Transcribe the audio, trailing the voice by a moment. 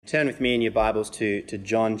Turn with me in your Bibles to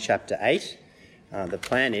John chapter 8. The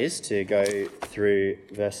plan is to go through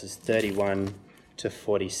verses 31 to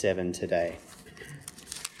 47 today.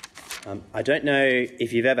 I don't know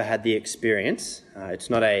if you've ever had the experience. It's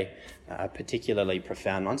not a particularly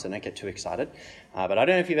profound one, so don't get too excited. But I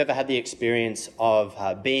don't know if you've ever had the experience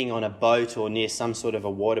of being on a boat or near some sort of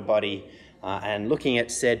a water body and looking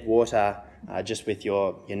at said water just with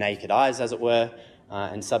your naked eyes, as it were,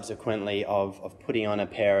 and subsequently of putting on a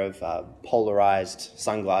pair of polarized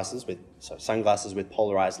sunglasses with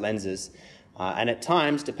polarized lenses. And at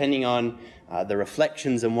times, depending on the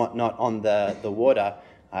reflections and whatnot on the water,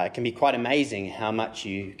 it can be quite amazing how much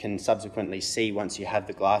you can subsequently see once you have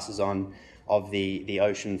the glasses on of the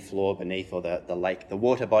ocean floor beneath, or the lake, the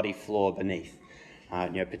water body floor beneath.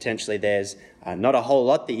 Potentially there's not a whole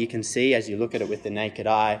lot that you can see as you look at it with the naked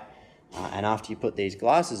eye, and after you put these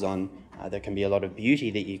glasses on, there can be a lot of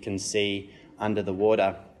beauty that you can see under the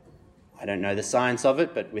water. I don't know the science of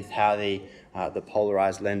it, but with how the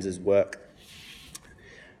polarized lenses work,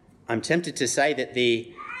 I'm tempted to say that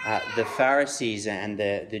the Pharisees and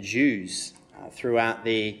the Jews throughout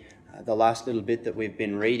the last little bit that we've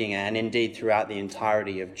been reading, and indeed throughout the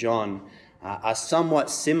entirety of John, are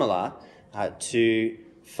somewhat similar to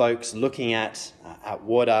folks looking at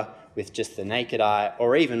water with just the naked eye,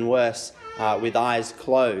 or even worse, with eyes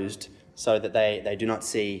closed so that they do not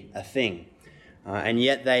see a thing. And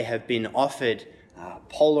yet they have been offered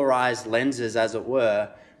polarized lenses, as it were,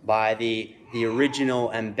 by the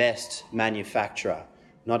original and best manufacturer.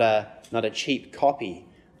 Not a cheap copy,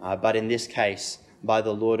 but in this case, by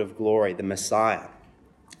the Lord of glory, the Messiah.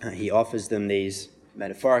 He offers them these,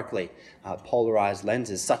 metaphorically, polarized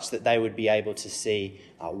lenses, such that they would be able to see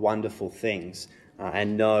wonderful things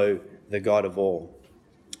and know the God of all.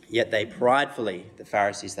 Yet they pridefully, the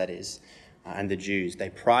Pharisees that is, and the Jews, they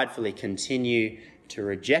pridefully continue to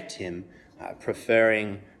reject him,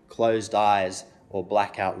 preferring closed eyes or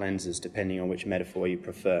blackout lenses, depending on which metaphor you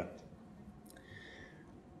prefer.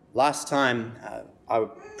 Last time I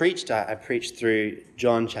preached through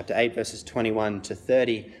John chapter 8, verses 21 to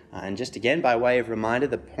 30, and just again, by way of reminder,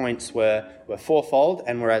 the points were fourfold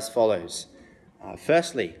and were as follows.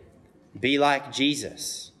 Firstly, be like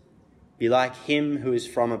Jesus. Be like him who is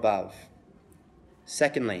from above.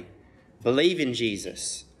 Secondly, believe in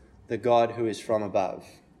Jesus, the God who is from above.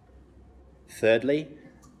 Thirdly,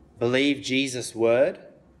 believe Jesus' word.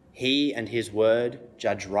 He and his word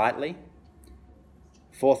judge rightly.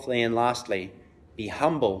 Fourthly and lastly, be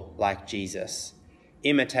humble like Jesus.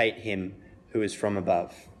 Imitate him who is from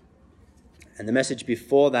above. And the message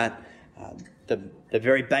before that, the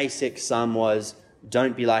very basic sum was,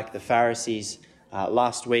 don't be like the Pharisees.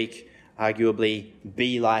 Last week, arguably,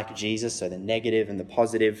 be like Jesus, so the negative and the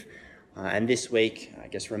positive. And this week, I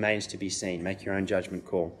guess, remains to be seen. Make your own judgment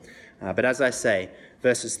call. But as I say,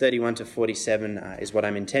 verses 31 to 47 is what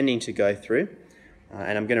I'm intending to go through.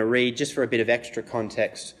 And I'm going to read, just for a bit of extra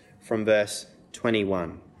context, from verse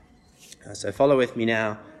 21. So follow with me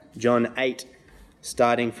now, John 8,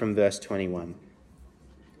 starting from verse 21.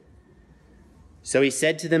 So he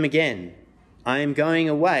said to them again, I am going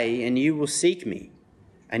away, and you will seek me,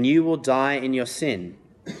 and you will die in your sin.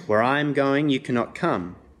 Where I am going, you cannot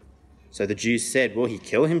come. So the Jews said, will he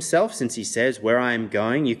kill himself, since he says, where I am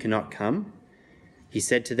going, you cannot come? He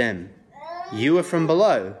said to them, you are from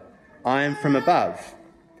below, I am from above.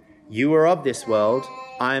 You are of this world,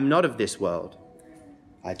 I am not of this world.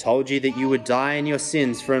 I told you that you would die in your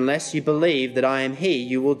sins, for unless you believe that I am he,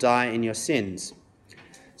 you will die in your sins.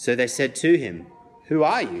 So they said to him, who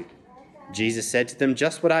are you? Jesus said to them,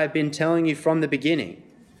 just what I have been telling you from the beginning.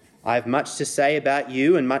 I have much to say about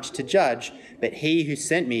you and much to judge, but he who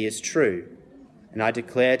sent me is true, and I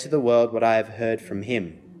declare to the world what I have heard from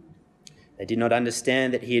him. They did not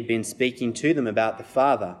understand that he had been speaking to them about the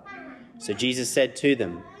Father. So Jesus said to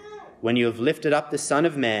them, when you have lifted up the Son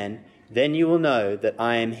of Man, then you will know that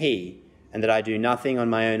I am he, and that I do nothing on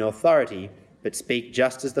my own authority, but speak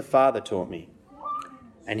just as the Father taught me.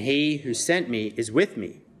 And he who sent me is with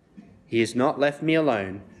me. He has not left me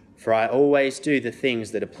alone, for I always do the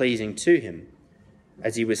things that are pleasing to him.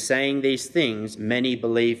 As he was saying these things, many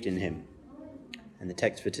believed in him. And the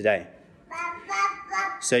text for today.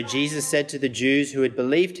 So Jesus said to the Jews who had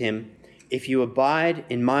believed him, if you abide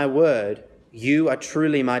in my word, you are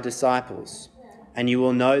truly my disciples, and you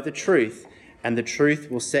will know the truth, and the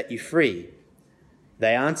truth will set you free.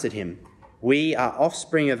 They answered him, we are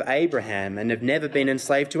offspring of Abraham and have never been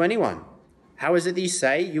enslaved to anyone. How is it that you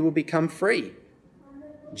say you will become free?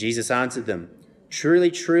 Jesus answered them, truly,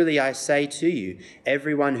 truly, I say to you,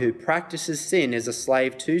 everyone who practices sin is a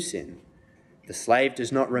slave to sin. The slave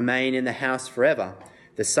does not remain in the house forever,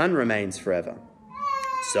 the Son remains forever.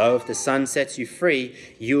 So if the Son sets you free,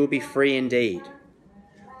 you will be free indeed.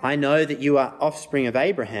 I know that you are offspring of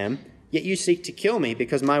Abraham, yet you seek to kill me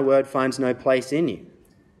because my word finds no place in you.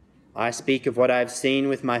 I speak of what I have seen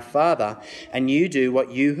with my father, and you do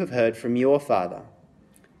what you have heard from your father.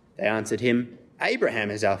 They answered him, Abraham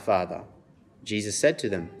is our father. Jesus said to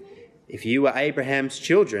them, if you were Abraham's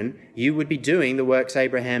children, you would be doing the works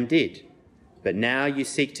Abraham did. But now you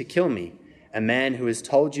seek to kill me, a man who has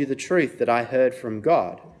told you the truth that I heard from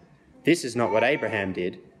God. This is not what Abraham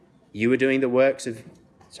did. You were doing the works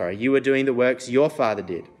your father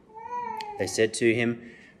did. They said to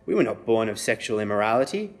him, we were not born of sexual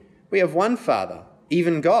immorality. We have one Father,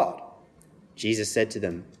 even God. Jesus said to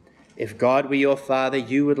them, if God were your Father,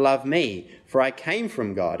 you would love me, for I came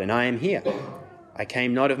from God and I am here. I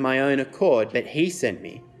came not of my own accord, but he sent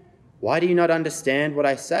me. Why do you not understand what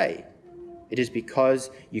I say? It is because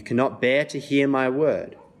you cannot bear to hear my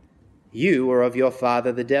word. You are of your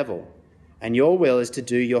father the devil, and your will is to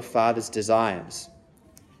do your father's desires.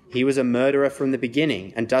 He was a murderer from the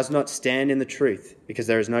beginning and does not stand in the truth, because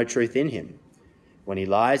there is no truth in him. When he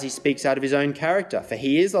lies, he speaks out of his own character, for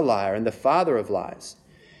he is a liar and the father of lies.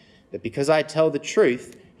 But because I tell the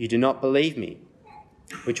truth, you do not believe me.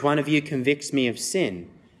 Which one of you convicts me of sin?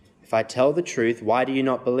 If I tell the truth, why do you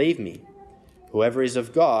not believe me? Whoever is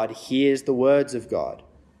of God hears the words of God.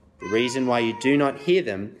 The reason why you do not hear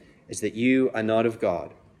them is that you are not of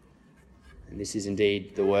God. And this is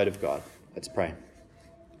indeed the word of God. Let's pray.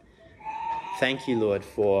 Thank you, Lord,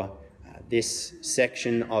 for this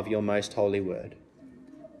section of your most holy word.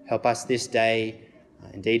 Help us this day,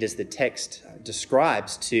 indeed as the text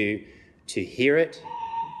describes, to hear it,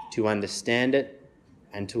 to understand it,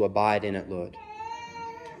 and to abide in it, Lord.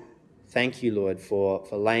 Thank you, Lord, for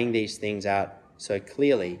laying these things out so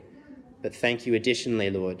clearly. But thank you additionally,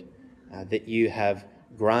 Lord, that you have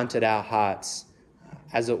granted our hearts,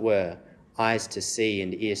 as it were, eyes to see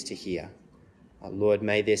and ears to hear. Lord,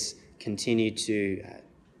 may this continue to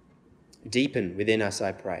deepen within us,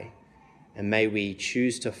 I pray. And may we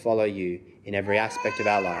choose to follow you in every aspect of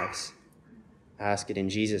our lives. I ask it in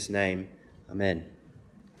Jesus' name. Amen.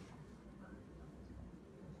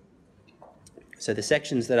 So the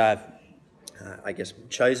sections that I've,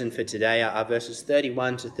 chosen for today are verses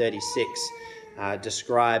 31 to 36,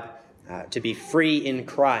 describe to be free in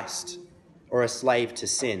Christ or a slave to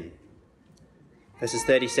sin. Verses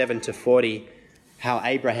 37 to 40, how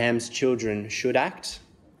Abraham's children should act.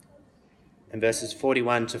 And verses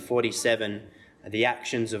 41 to 47, the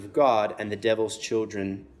actions of God and the devil's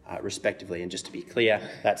children, respectively. And just to be clear,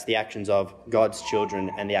 that's the actions of God's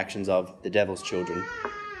children and the actions of the devil's children.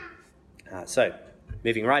 So,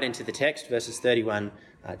 moving right into the text, verses 31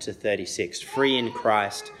 to 36, free in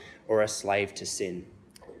Christ or a slave to sin.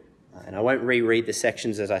 And I won't reread the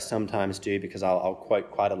sections as I sometimes do, because I'll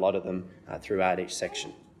quote quite a lot of them throughout each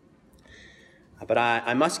section. But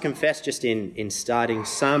I must confess, just in starting,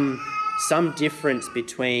 some difference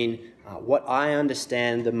between what I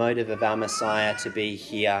understand the motive of our Messiah to be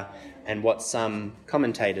here and what some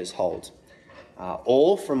commentators hold.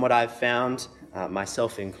 All, from what I've found,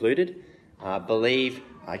 myself included, believe,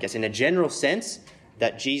 in a general sense,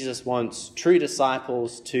 that Jesus wants true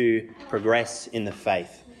disciples to progress in the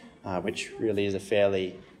faith, which really is a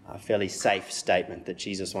fairly safe statement, that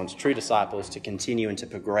Jesus wants true disciples to continue and to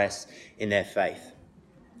progress in their faith.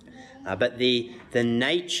 But the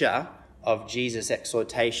nature of Jesus'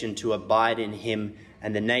 exhortation to abide in him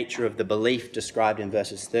and the nature of the belief described in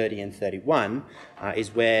verses 30 and 31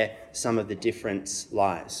 is where some of the difference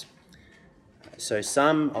lies. So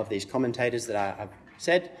some of these commentators that I've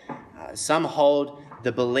said, some hold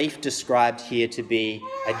the belief described here to be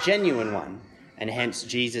a genuine one, and hence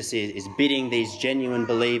Jesus is bidding these genuine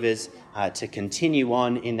believers to continue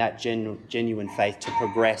on in that genuine faith, to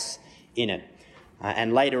progress in it.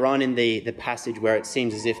 And later on in the passage, where it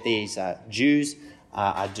seems as if these Jews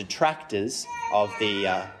are detractors of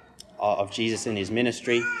Jesus and his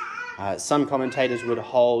ministry, some commentators would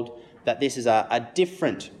hold that this is a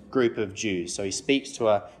different group of Jews. So he speaks to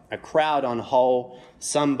a crowd on whole.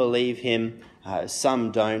 Some believe him,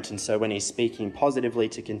 some don't. And so when he's speaking positively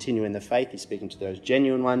to continue in the faith, he's speaking to those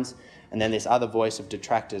genuine ones. And then this other voice of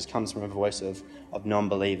detractors comes from a voice of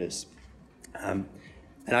non-believers. And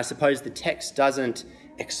I suppose the text doesn't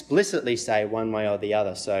explicitly say one way or the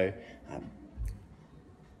other. So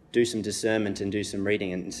do some discernment and do some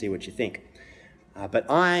reading and see what you think. But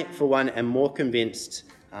I, for one, am more convinced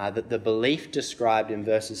that the belief described in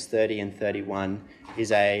verses 30 and 31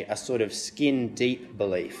 is a sort of skin-deep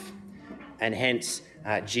belief. And hence,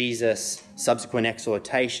 Jesus' subsequent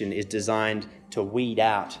exhortation is designed to weed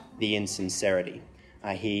out the insincerity.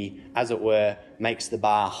 he, as it were, makes the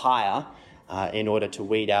bar higher in order to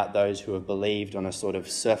weed out those who have believed on a sort of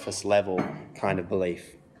surface level kind of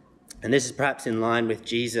belief. And this is perhaps in line with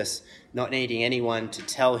Jesus not needing anyone to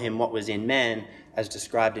tell him what was in man, as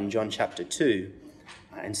described in John chapter 2.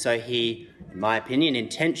 And so he, in my opinion,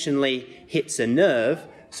 intentionally hits a nerve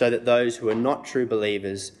so that those who are not true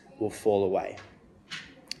believers will fall away.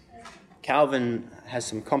 Calvin has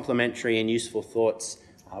some complementary and useful thoughts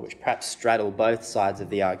which perhaps straddle both sides of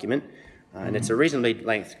the argument. And it's a reasonably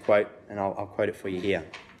length quote, and I'll quote it for you here.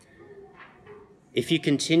 "If you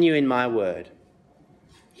continue in my word,"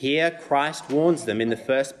 here Christ warns them in the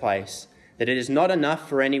first place that it is not enough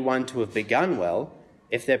for anyone to have begun well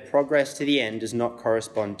if their progress to the end does not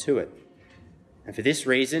correspond to it. And for this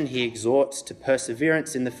reason he exhorts to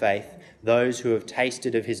perseverance in the faith those who have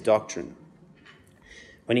tasted of his doctrine.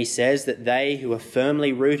 When he says that they who are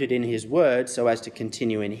firmly rooted in his word so as to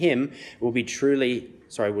continue in him will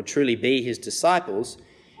truly be his disciples,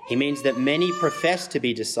 he means that many profess to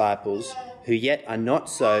be disciples who yet are not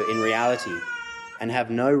so in reality and have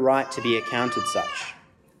no right to be accounted such.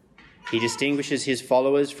 He distinguishes his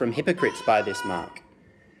followers from hypocrites by this mark,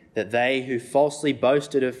 that they who falsely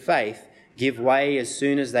boasted of faith give way as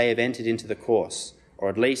soon as they have entered into the course, or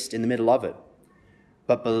at least in the middle of it.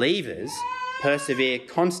 But believers persevere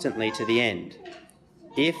constantly to the end.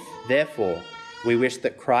 If, therefore, we wish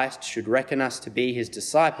that Christ should reckon us to be his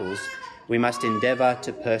disciples, we must endeavour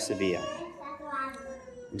to persevere.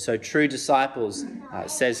 And so true disciples,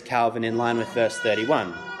 says Calvin in line with verse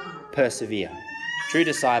 31, persevere. True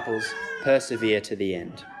disciples persevere to the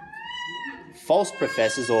end. False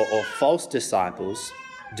professors or false disciples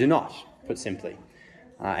do not, put simply.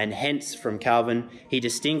 And hence, from Calvin, he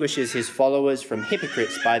distinguishes his followers from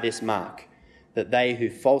hypocrites by this mark, that they who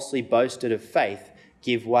falsely boasted of faith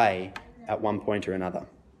give way at one point or another.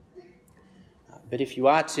 But if you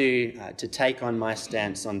are to take on my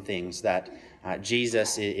stance on things, that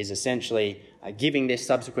Jesus is essentially giving this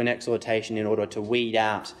subsequent exhortation in order to weed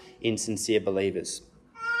out insincere believers.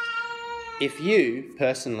 If you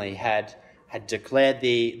personally had declared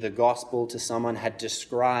the gospel to someone, had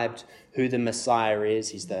described who the Messiah is,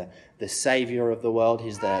 he's the Saviour of the world,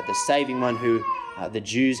 he's the saving one who the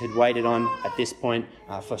Jews had waited on at this point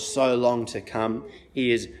for so long to come.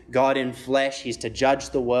 He is God in flesh, he's to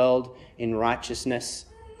judge the world in righteousness.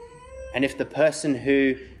 And if the person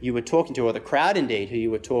who you were talking to, or the crowd indeed who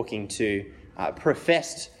you were talking to,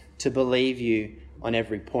 professed to believe you on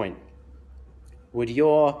every point, would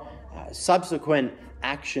your subsequent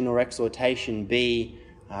action or exhortation be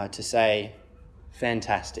to say,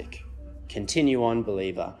 fantastic, continue on,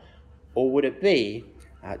 believer? Or would it be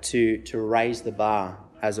to raise the bar,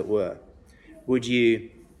 as it were? Would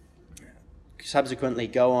you subsequently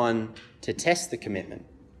go on to test the commitment?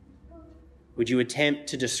 Would you attempt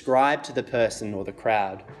to describe to the person or the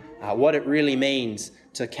crowd what it really means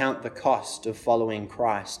to count the cost of following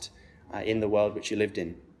Christ in the world which you lived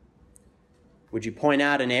in? Would you point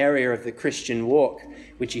out an area of the Christian walk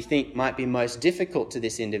which you think might be most difficult to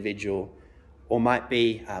this individual or might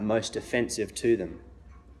be most offensive to them?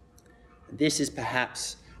 This is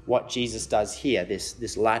perhaps what Jesus does here,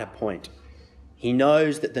 this latter point. He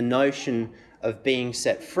knows that the notion of being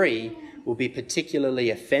set free will be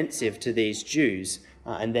particularly offensive to these Jews,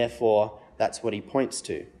 and therefore that's what he points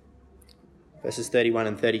to. Verses 31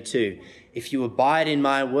 and 32, "If you abide in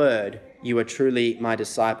my word, you are truly my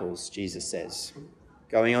disciples," Jesus says.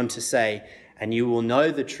 Going on to say, "and you will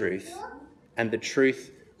know the truth, and the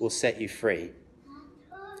truth will set you free."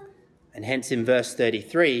 And hence in verse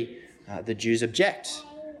 33, the Jews object,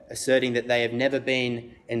 asserting that they have never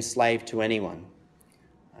been enslaved to anyone.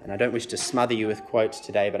 And I don't wish to smother you with quotes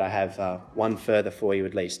today, but I have one further for you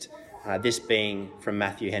at least, this being from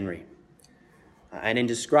Matthew Henry. And in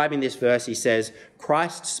describing this verse, he says,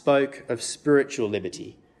 Christ spoke of spiritual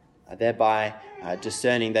liberty, thereby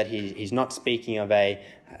discerning that he's not speaking of a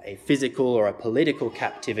physical or a political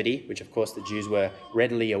captivity, which of course the Jews were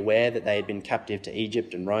readily aware that they had been captive to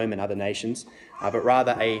Egypt and Rome and other nations, but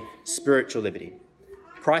rather a spiritual liberty.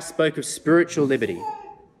 Christ spoke of spiritual liberty,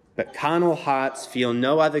 but carnal hearts feel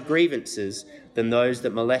no other grievances than those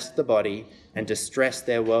that molest the body and distress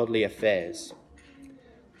their worldly affairs.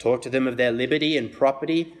 Talk to them of their liberty and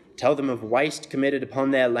property, tell them of waste committed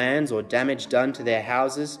upon their lands or damage done to their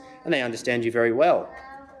houses, and they understand you very well.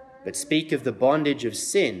 But speak of the bondage of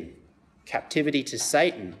sin, captivity to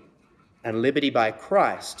Satan, and liberty by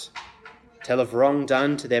Christ. Tell of wrong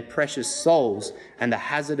done to their precious souls and the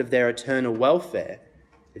hazard of their eternal welfare.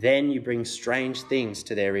 Then you bring strange things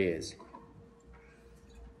to their ears.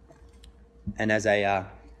 And as a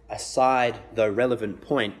side, though relevant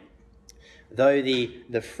point, though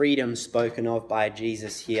the freedom spoken of by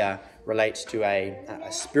Jesus here relates to a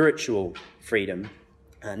spiritual freedom,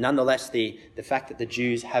 nonetheless, the fact that the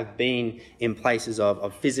Jews have been in places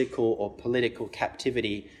of physical or political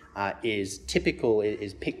captivity is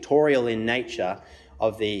pictorial in nature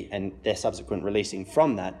and their subsequent releasing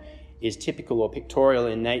from that is typical or pictorial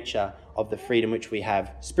in nature of the freedom which we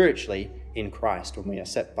have spiritually in Christ when we are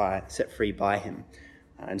set free by him.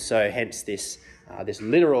 And so hence this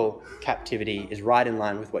literal captivity is right in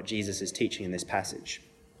line with what Jesus is teaching in this passage.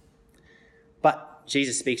 But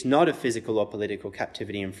Jesus speaks not of physical or political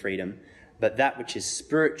captivity and freedom, but that which is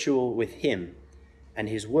spiritual with him and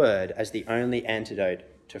his word as the only antidote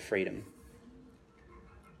to freedom.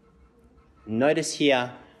 Notice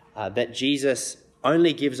here that Jesus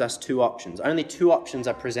only gives us two options. Only two options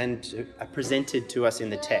are presented to us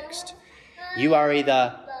in the text. You are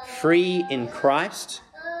either free in Christ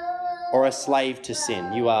or a slave to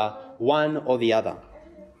sin. You are one or the other.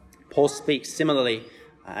 Paul speaks similarly,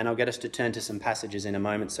 and I'll get us to turn to some passages in a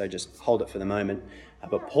moment, so just hold it for the moment.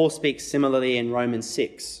 But Paul speaks similarly in Romans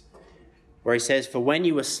 6, where he says, "For when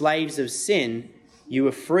you were slaves of sin, you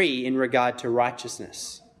were free in regard to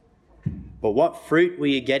righteousness. But what fruit were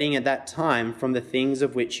you getting at that time from the things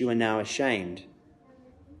of which you are now ashamed?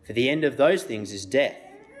 For the end of those things is death.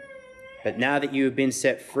 But now that you have been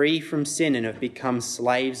set free from sin and have become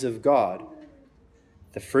slaves of God,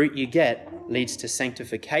 the fruit you get leads to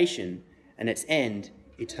sanctification and its end,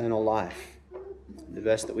 eternal life." The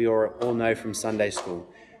verse that we all know from Sunday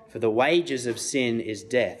school. For the wages of sin is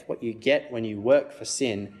death. What you get when you work for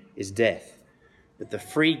sin is death. But the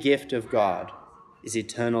free gift of God is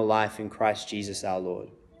eternal life in Christ Jesus our Lord.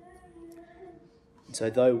 And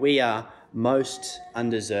so though we are most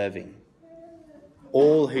undeserving,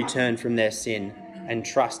 all who turn from their sin and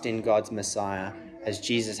trust in God's Messiah, as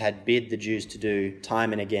Jesus had bid the Jews to do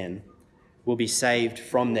time and again, will be saved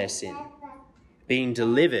from their sin, being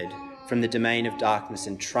delivered from the domain of darkness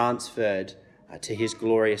and transferred to his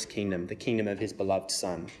glorious kingdom, the kingdom of his beloved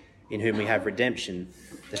Son, in whom we have redemption,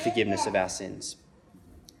 the forgiveness of our sins.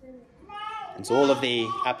 And so all of the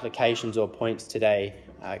applications or points today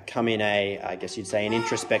come in I guess you'd say, an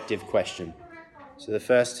introspective question. So the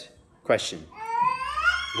first question: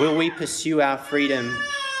 will we pursue our freedom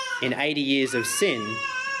in 80 years of sin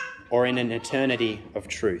or in an eternity of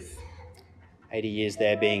truth? 80 years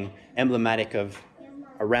there being emblematic of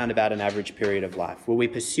around about an average period of life. Will we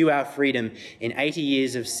pursue our freedom in 80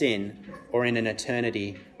 years of sin or in an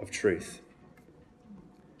eternity of truth?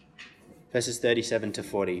 Verses 37 to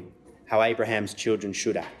 40, how Abraham's children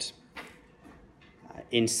should act.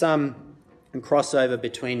 In some crossover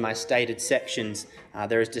between my stated sections,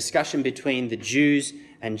 there is discussion between the Jews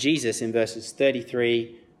and Jesus in verses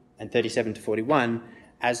 33 and 37 to 41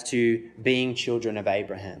 as to being children of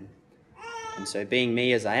Abraham. And so being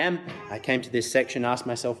me as I am, I came to this section and asked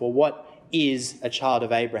myself, well, what is a child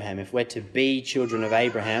of Abraham? If we're to be children of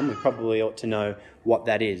Abraham, we probably ought to know what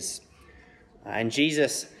that is. And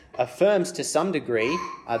Jesus affirms to some degree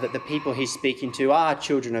that the people he's speaking to are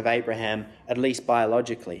children of Abraham, at least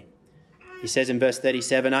biologically. He says in verse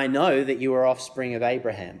 37, "I know that you are offspring of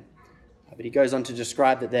Abraham." But he goes on to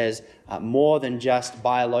describe that there's more than just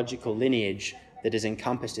biological lineage that is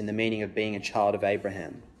encompassed in the meaning of being a child of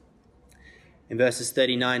Abraham. In verses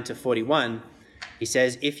 39 to 41, he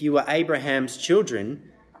says, "If you were Abraham's children,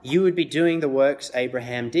 you would be doing the works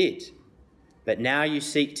Abraham did. But now you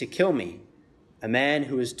seek to kill me, a man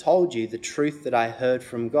who has told you the truth that I heard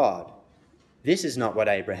from God. This is not what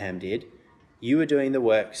Abraham did. You are doing the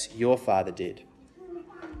works your father did."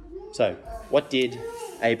 So, what did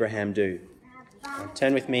Abraham do?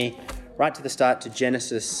 Turn with me right to the start to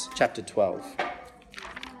Genesis chapter 12,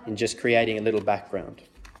 in just creating a little background.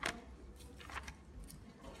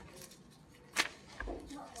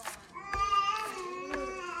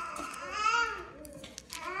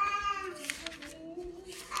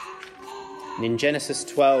 And in Genesis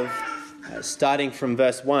 12, starting from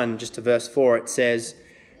verse 1 just to verse 4, it says,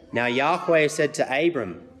 "Now Yahweh said to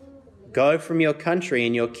Abram, 'Go from your country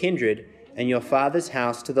and your kindred and your father's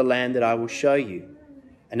house to the land that I will show you.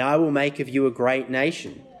 And I will make of you a great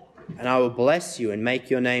nation, and I will bless you and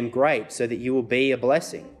make your name great so that you will be a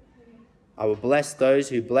blessing. I will bless those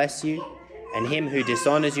who bless you, and him who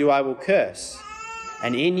dishonors you I will curse.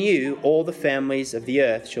 And in you all the families of the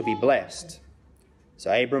earth shall be blessed.'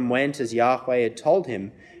 So Abram went as Yahweh had told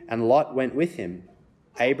him, and Lot went with him.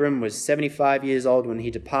 Abram was 75 years old when he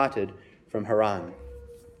departed from Haran."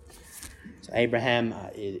 So Abraham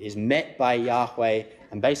is met by Yahweh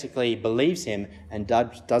and basically believes him and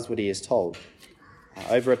does what he is told.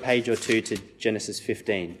 Over a page or two to Genesis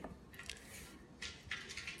 15.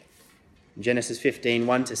 Genesis 15,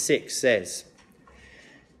 1-6 says,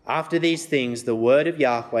 "After these things, the word of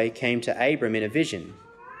Yahweh came to Abram in a vision.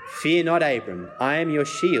 'Fear not, Abram, I am your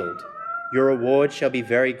shield. Your reward shall be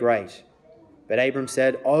very great.' But Abram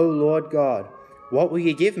said, 'O Lord God, what will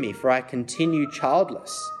you give me? For I continue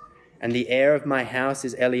childless, and the heir of my house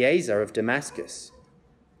is Eliezer of Damascus.'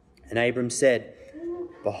 And Abram said,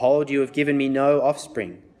 'Behold, you have given me no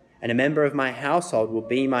offspring, and a member of my household will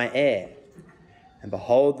be my heir.' And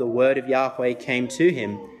behold, the word of Yahweh came to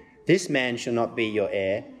him, 'This man shall not be your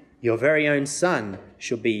heir, your very own son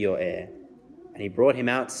shall be your heir.' And he brought him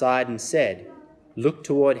outside and said, 'Look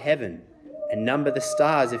toward heaven, and number the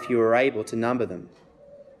stars if you are able to number them.'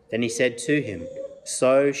 Then he said to him,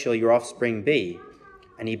 'So shall your offspring be.'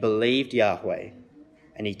 And he believed Yahweh,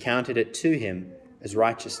 and he counted it to him as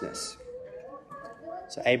righteousness."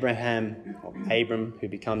 So Abram, who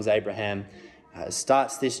becomes Abraham,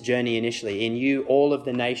 starts this journey initially. "In you, all of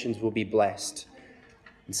the nations will be blessed."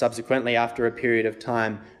 And subsequently, after a period of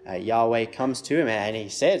time, Yahweh comes to him and he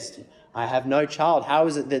says, "I have no child. How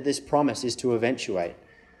is it that this promise is to eventuate?"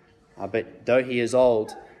 But though he is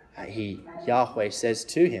old, Yahweh says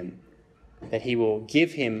to him that he will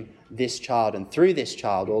give him this child, and through this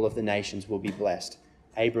child, all of the nations will be blessed.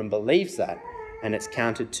 Abram believes that, and it's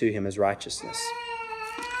counted to him as righteousness.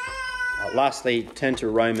 Lastly, turn to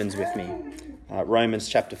Romans with me. Romans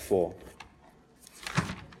chapter 4.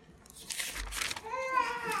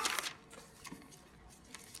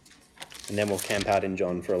 And then we'll camp out in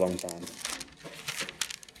John for a long time.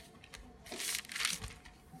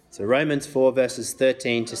 So Romans 4 verses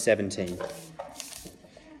 13-17.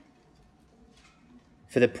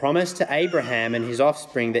 "For the promise to Abraham and his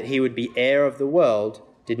offspring that he would be heir of the world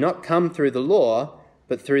did not come through the law,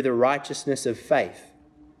 but through the righteousness of faith.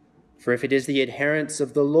 For if it is the adherents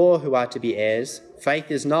of the law who are to be heirs, faith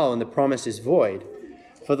is null and the promise is void.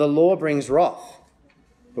 For the law brings wrath.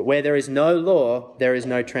 But where there is no law, there is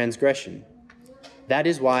no transgression. That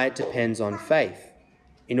is why it depends on faith,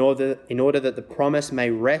 in order that the promise may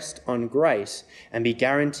rest on grace and be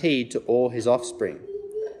guaranteed to all his offspring."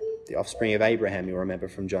 The offspring of Abraham, you'll remember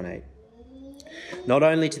from John 8. "Not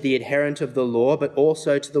only to the adherent of the law, but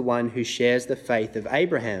also to the one who shares the faith of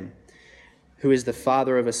Abraham, who is the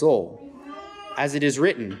father of us all. As it is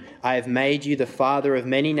written, 'I have made you the father of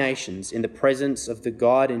many nations in the presence of the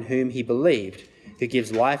God in whom he believed, who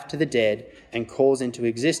gives life to the dead and calls into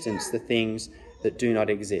existence the things that do not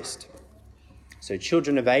exist.'" So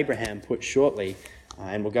children of Abraham, put shortly,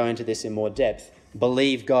 and we'll go into this in more depth,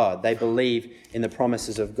 believe God. They believe in the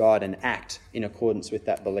promises of God and act in accordance with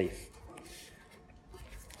that belief.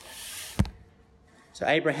 So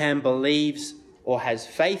Abraham believes or has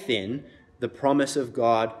faith in the promise of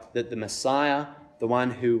God that the Messiah, the one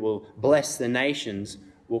who will bless the nations,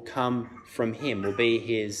 will come from him, will be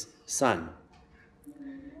his son.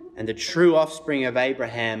 And the true offspring of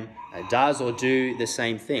Abraham does or do the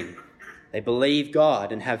same thing. They believe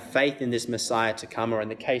God and have faith in this Messiah to come, or in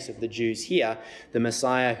the case of the Jews here, the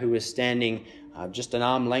Messiah who is standing just an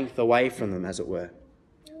arm length away from them, as it were.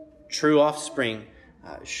 True offspring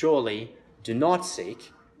surely do not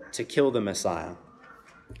seek to kill the Messiah.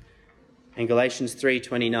 And Galatians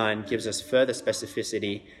 3:29 gives us further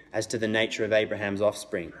specificity as to the nature of Abraham's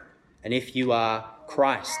offspring. "And if you are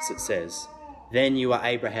Christ's," it says, "then you are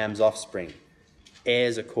Abraham's offspring,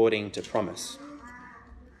 heirs according to promise."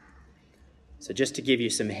 So just to give you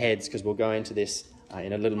some heads, because we'll go into this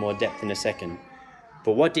in a little more depth in a second.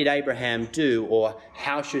 But what did Abraham do, or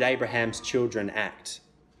how should Abraham's children act?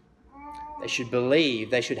 They should believe,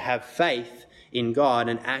 they should have faith in God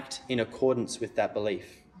and act in accordance with that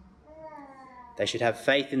belief. They should have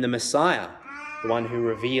faith in the Messiah, the one who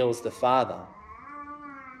reveals the Father.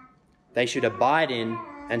 They should abide in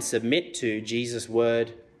and submit to Jesus'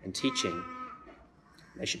 word and teaching.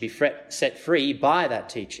 They should be set free by that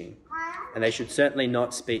teaching, and they should certainly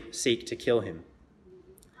not seek to kill him.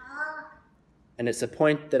 And it's a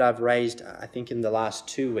point that I've raised, I think, in the last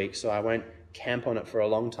 2 weeks, so I won't camp on it for a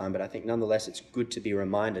long time, but I think nonetheless it's good to be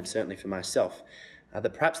reminded, certainly for myself,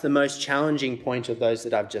 that perhaps the most challenging point of those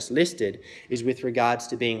that I've just listed is with regards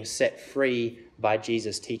to being set free by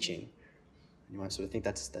Jesus' teaching. You might sort of think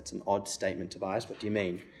that's an odd statement, Tobias. What do you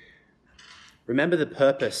mean? Remember the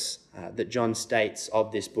purpose that John states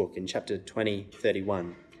of this book in chapter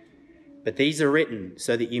 20:31. "But these are written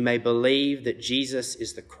so that you may believe that Jesus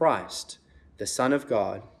is the Christ, the Son of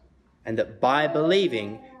God, and that by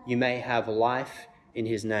believing you may have life in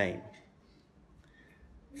his name."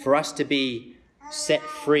 For us to be set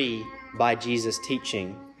free by Jesus'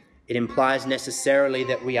 teaching, it implies necessarily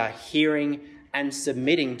that we are hearing and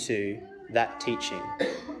submitting to that teaching.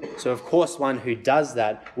 So of course one who does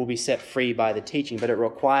that will be set free by the teaching, but it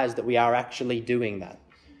requires that we are actually doing that.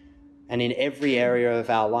 And in every area of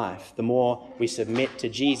our life, the more we submit to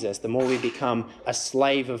Jesus, the more we become a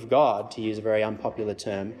slave of God, to use a very unpopular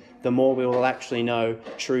term, the more we will actually know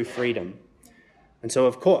true freedom. And so,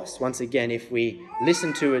 of course, once again, if we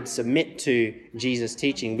listen to and submit to Jesus'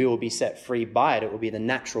 teaching, we will be set free by it. It will be the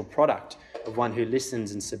natural product of one who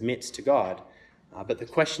listens and submits to God. But the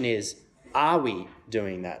question is, are we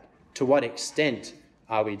doing that? To what extent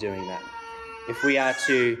are we doing that? If we are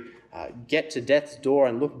to get to death's door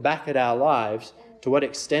and look back at our lives, to what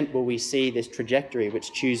extent will we see this trajectory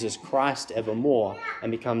which chooses Christ evermore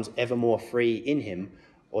and becomes ever more free in him?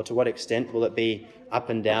 Or to what extent will it be up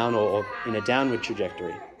and down or in a downward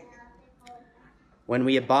trajectory? When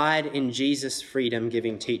we abide in Jesus'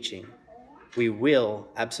 freedom-giving teaching, we will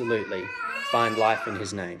absolutely find life in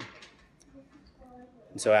his name.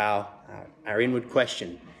 And so our inward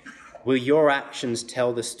question, will your actions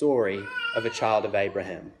tell the story of a child of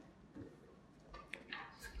Abraham?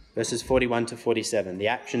 Verses 41 to 47, the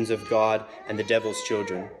actions of God and the devil's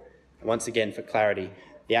children. And once again, for clarity,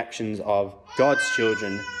 the actions of God's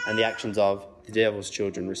children and the actions of the devil's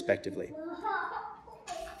children, respectively.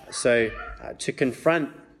 So to confront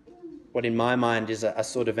what in my mind is a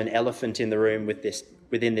sort of an elephant in the room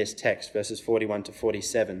within this text, verses 41 to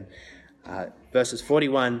 47, verses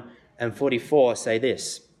 41 and 44 say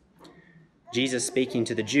this: Jesus speaking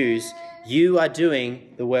to the Jews, "You are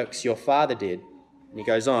doing the works your father did." And he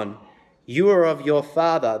goes on, "You are of your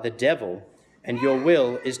father, the devil, and your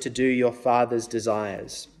will is to do your father's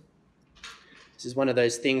desires." This is one of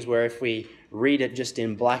those things where if we read it just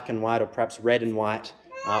in black and white, or perhaps red and white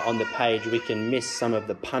on the page, we can miss some of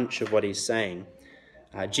the punch of what he's saying.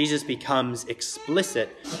 Jesus becomes explicit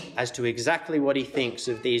as to exactly what he thinks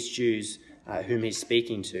of these Jews whom he's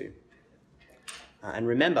speaking to. And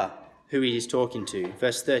remember who he is talking to.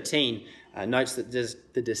 Verse 13 notes that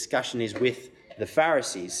the discussion is with the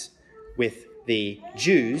Pharisees, with the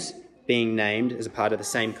Jews being named as a part of the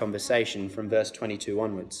same conversation from verse 22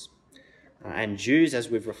 onwards. And Jews, as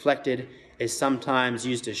we've reflected, is sometimes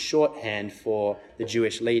used as shorthand for the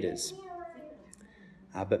Jewish leaders.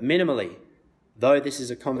 But minimally, though this is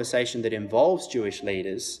a conversation that involves Jewish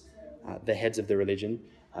leaders, the heads of the religion,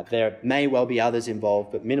 there may well be others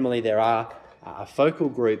involved, but minimally there are a focal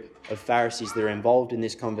group of Pharisees that are involved in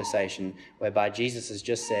this conversation, whereby Jesus has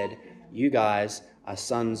just said, "You guys are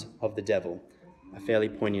sons of the devil," a fairly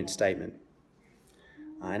poignant statement.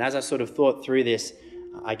 And as I sort of thought through this,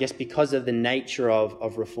 I guess because of the nature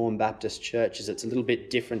of Reformed Baptist churches, it's a little bit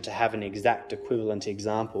different to have an exact equivalent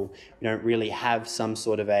example. We don't really have some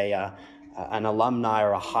sort of an alumni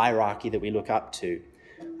or a hierarchy that we look up to.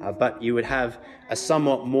 But you would have a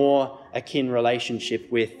somewhat more akin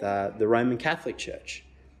relationship with the Roman Catholic Church.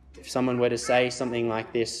 If someone were to say something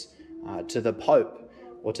like this to the Pope,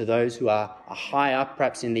 or to those who are high up,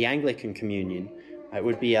 perhaps in the Anglican communion, it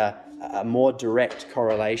would be a more direct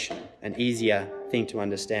correlation, an easier thing to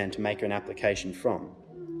understand, to make an application from.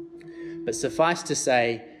 But suffice to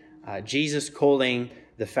say, Jesus calling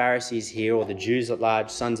the Pharisees here, or the Jews at large,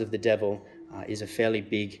 sons of the devil, is a fairly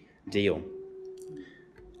big deal.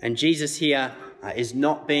 And Jesus here is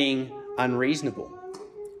not being unreasonable.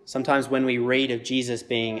 Sometimes when we read of Jesus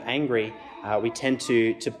being angry, we tend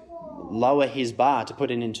to lower his bar, to put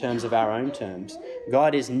it in terms of our own terms.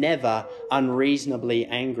 God is never unreasonably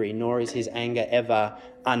angry, nor is his anger ever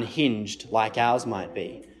unhinged like ours might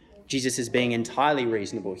be. Jesus is being entirely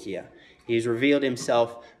reasonable here. He has revealed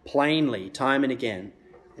himself plainly time and again,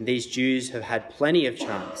 and these Jews have had plenty of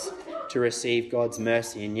chance to receive God's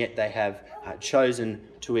mercy, and yet they have chosen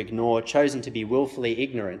to ignore, chosen to be willfully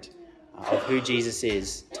ignorant of who Jesus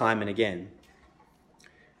is time and again.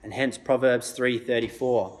 And hence Proverbs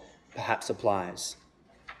 3:34 perhaps applies.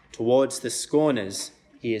 Towards the scorners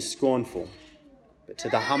he is scornful, but to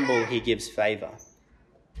the humble he gives favour.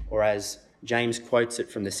 Or as James quotes it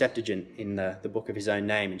from the Septuagint in the book of his own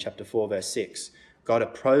name in chapter 4 verse 6, God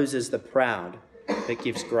opposes the proud, but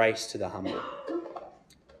gives grace to the humble.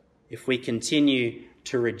 If we continue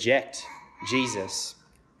to reject Jesus,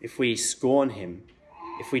 if we scorn him,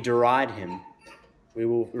 if we deride him, we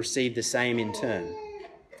will receive the same in turn.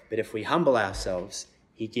 But if we humble ourselves,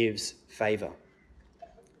 he gives favour.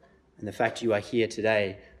 And the fact you are here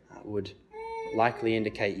today would likely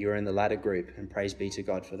indicate you are in the latter group, and praise be to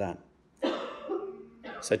God for that.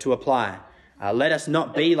 So to apply, let us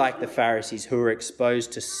not be like the Pharisees, who were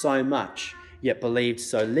exposed to so much, yet believed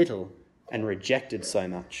so little and rejected so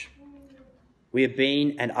much. We have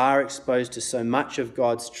been and are exposed to so much of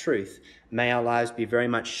God's truth. May our lives be very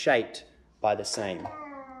much shaped by the same.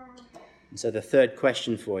 And so the third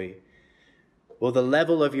question for you: will the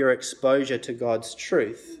level of your exposure to God's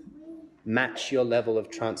truth match your level of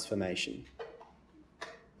transformation?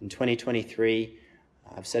 In 2023,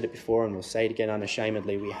 I've said it before and will say it again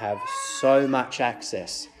unashamedly, we have so much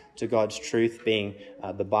access to God's truth, being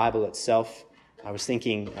the Bible itself. I was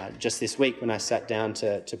thinking just this week when I sat down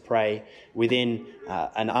to pray, within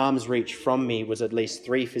an arm's reach from me was at least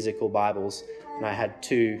 3 physical Bibles, and I had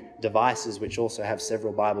 2 devices which also have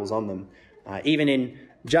several Bibles on them. Even in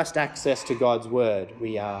just access to God's word,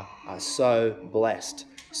 we are so blessed,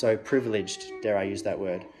 so privileged, dare I use that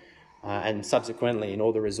word. And subsequently, in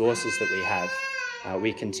all the resources that we have,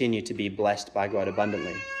 we continue to be blessed by God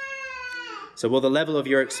abundantly. So will the level of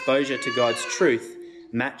your exposure to God's truth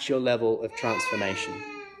match your level of transformation?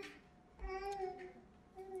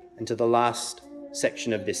 And to the last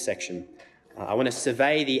section of this section, I want to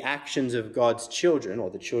survey the actions of God's children, or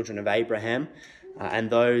the children of Abraham, and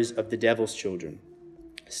those of the devil's children,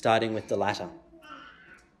 starting with the latter.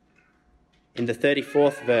 In the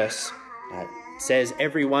 34th verse, it says,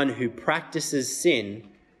 "Everyone who practices sin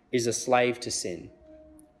is a slave to sin."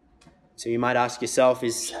 So you might ask yourself,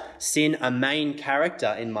 is sin a main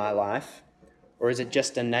character in my life, or is it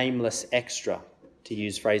just a nameless extra, to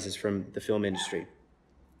use phrases from the film industry?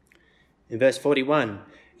 In verse 41,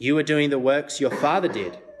 "You are doing the works your father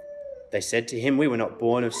did. They said to him, 'We were not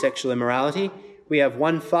born of sexual immorality. We have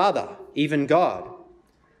one Father, even God.'"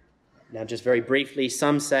 Now, just very briefly,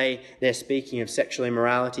 some say their speaking of sexual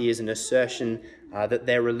immorality is an assertion that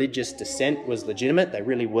their religious descent was legitimate. They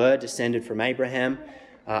really were descended from Abraham.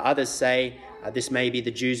 Others say this may be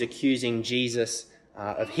the Jews accusing Jesus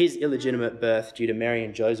of his illegitimate birth due to Mary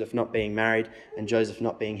and Joseph not being married and Joseph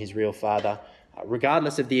not being his real father.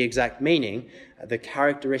 Regardless of the exact meaning, the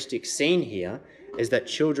characteristic seen here is that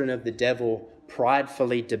children of the devil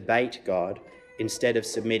pridefully debate God instead of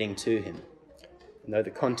submitting to him. And though the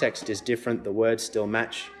context is different, the words still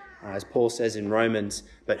match, as Paul says in Romans,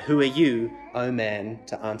 "But who are you, O man,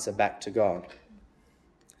 to answer back to God?"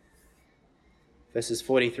 Verses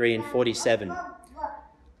 43 and 47.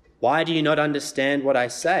 "Why do you not understand what I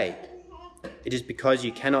say? It is because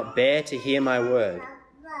you cannot bear to hear my word."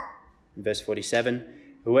 In verse 47,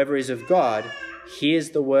 "Whoever is of God hears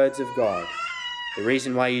the words of God. The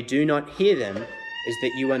reason why you do not hear them is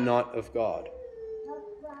that you are not of God."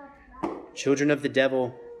 Children of the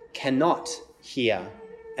devil cannot hear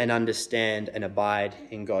and understand and abide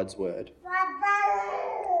in God's word.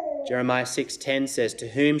 Jeremiah 6:10 says, "To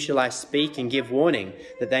whom shall I speak and give warning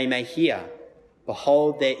that they may hear?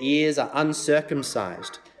 Behold, their ears are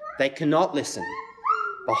uncircumcised. They cannot listen.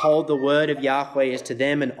 Behold, the word of Yahweh is to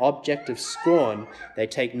them an object of scorn. They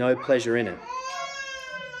take no pleasure in it."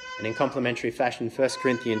 And in complementary fashion, 1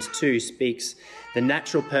 Corinthians 2 speaks, "The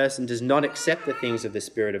natural person does not accept the things of the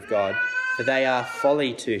Spirit of God, for they are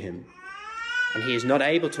folly to him. And he is not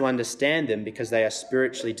able to understand them because they are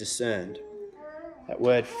spiritually discerned." That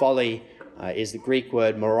word folly is the Greek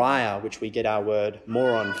word moria, which we get our word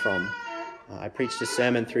moron from. I preached a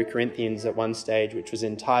sermon through Corinthians at one stage which was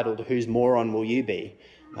entitled, "Whose moron will you be?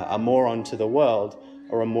 A moron to the world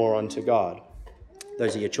or a moron to God?"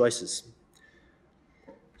 Those are your choices.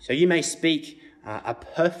 So you may speak a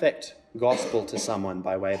perfect gospel to someone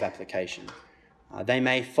by way of application. They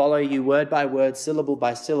may follow you word by word, syllable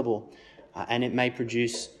by syllable, and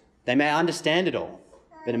they may understand it all,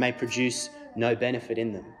 but it may produce no benefit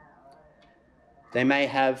in them. They may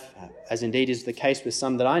have, as indeed is the case with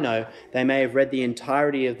some that I know, they may have read the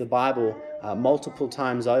entirety of the Bible multiple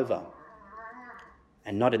times over.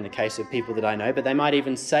 And not in the case of people that I know, but they might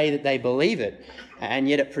even say that they believe it, and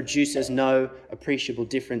yet it produces no appreciable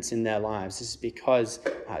difference in their lives. This is because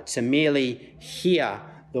to merely hear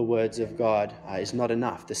the words of God is not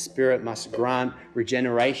enough. The Spirit must grant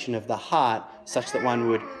regeneration of the heart such that one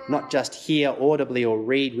would not just hear audibly or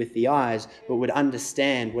read with the eyes, but would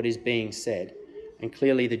understand what is being said. And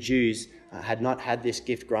clearly the Jews had not had this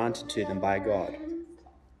gift granted to them by God.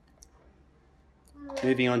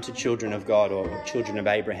 Moving on to children of God, or children of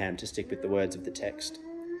Abraham, to stick with the words of the text.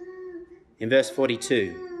 In verse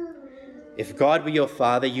 42, "If God were your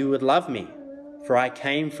father, you would love me, for I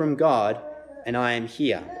came from God and I am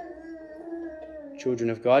here." Children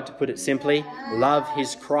of God, to put it simply, love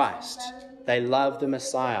his Christ. They love the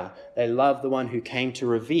Messiah. They love the one who came to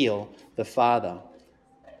reveal the Father.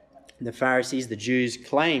 The Pharisees, the Jews,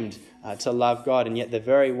 claimed to love God, and yet the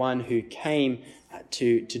very one who came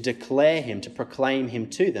to declare him, to proclaim him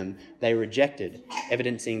to them, they rejected,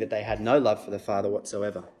 evidencing that they had no love for the Father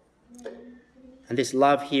whatsoever. And this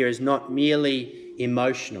love here is not merely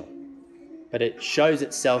emotional, but it shows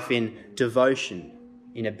itself in devotion,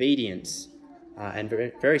 in obedience, and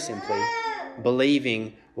very, very simply,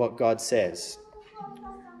 believing what God says.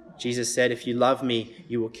 Jesus said, if you love me,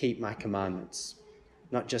 you will keep my commandments.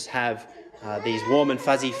 Not just have these warm and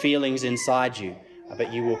fuzzy feelings inside you,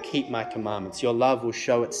 but you will keep my commandments. Your love will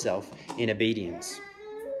show itself in obedience.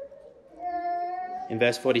 In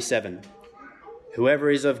verse 47, whoever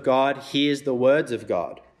is of God hears the words of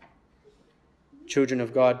God. Children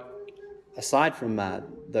of God, aside from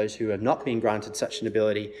those who have not been granted such an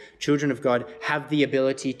ability, children of God have the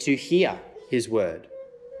ability to hear his word.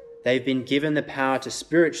 They've been given the power to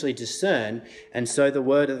spiritually discern, and so the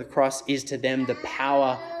word of the cross is to them the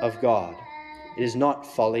power of God. It is not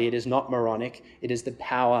folly, it is not moronic, it is the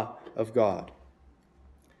power of God.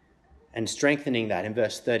 And strengthening that in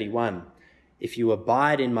verse 31, if you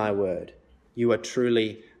abide in my word, you are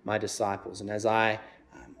truly my disciples. And as I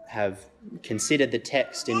have considered the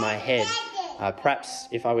text in my head, perhaps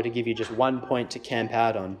if I were to give you just one point to camp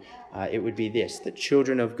out on, it would be this: that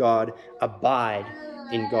children of God abide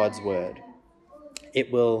in God's word.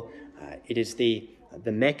 It is the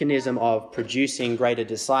mechanism of producing greater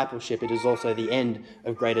discipleship. It is also the end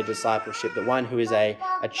of greater discipleship. The one who is a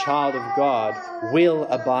child of God will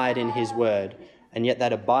abide in his word, and yet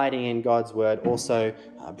that abiding in God's word also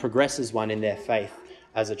progresses one in their faith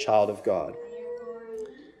as a child of God.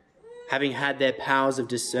 Having had their powers of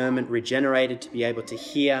discernment regenerated to be able to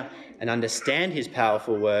hear and understand his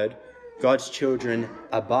powerful word, God's children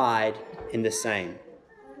abide in the same.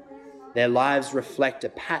 Their lives reflect a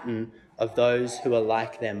pattern of those who are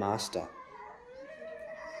like their master.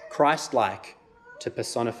 Christ-like, to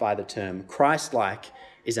personify the term, Christ-like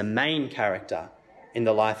is a main character in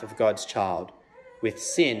the life of God's child, with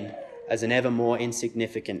sin as an ever more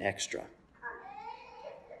insignificant extra.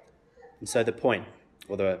 And so the point,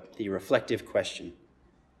 or the reflective question,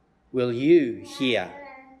 will you hear,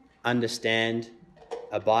 understand,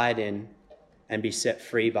 abide in, and be set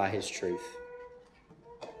free by his truth?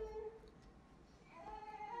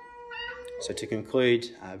 So to conclude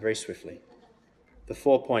very swiftly, the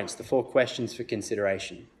 4 points, the 4 questions for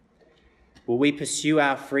consideration. Will we pursue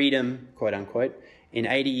our freedom, quote unquote, in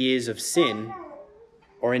 80 years of sin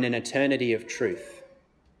or in an eternity of truth?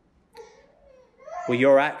 Will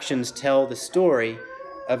your actions tell the story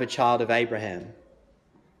of a child of Abraham?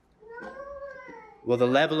 Will the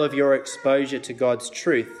level of your exposure to God's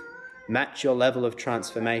truth match your level of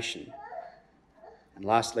transformation? And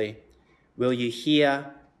lastly, will you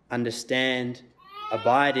hear, understand,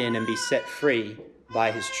 abide in, and be set free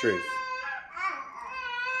by his truth?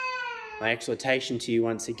 My exhortation to you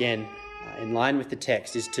once again, in line with the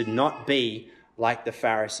text, is to not be like the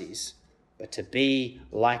Pharisees, but to be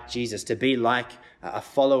like Jesus, to be like a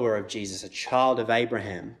follower of Jesus, a child of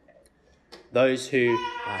Abraham. Those who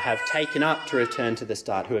have taken up, to return to the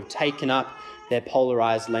start, who have taken up their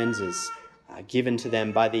polarized lenses given to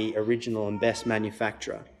them by the original and best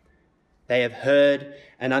manufacturer. They have heard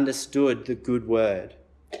and understood the good word.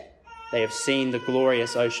 They have seen the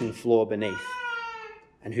glorious ocean floor beneath,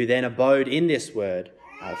 and who then abode in this word,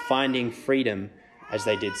 finding freedom as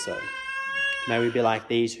they did so. May we be like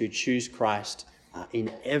these who choose Christ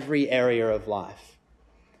in every area of life,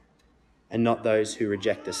 and not those who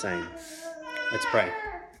reject the same. Let's pray.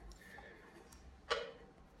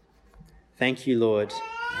 Thank you, Lord,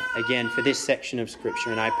 again for this section of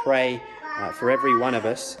Scripture, and I pray for every one of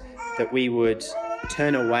us that we would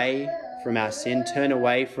turn away from our sin, turn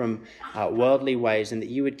away from worldly ways, and that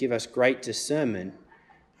you would give us great discernment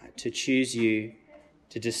to choose you,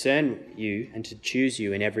 to discern you, and to choose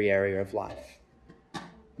you in every area of life.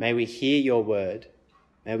 May we hear your word,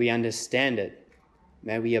 may we understand it,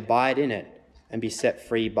 may we abide in it and be set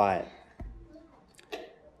free by it.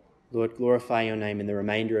 Lord, glorify your name in the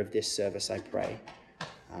remainder of this service, I pray.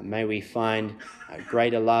 May we find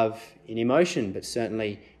greater love in emotion, but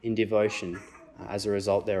certainly in devotion as a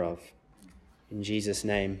result thereof. In Jesus'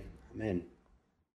 name, amen.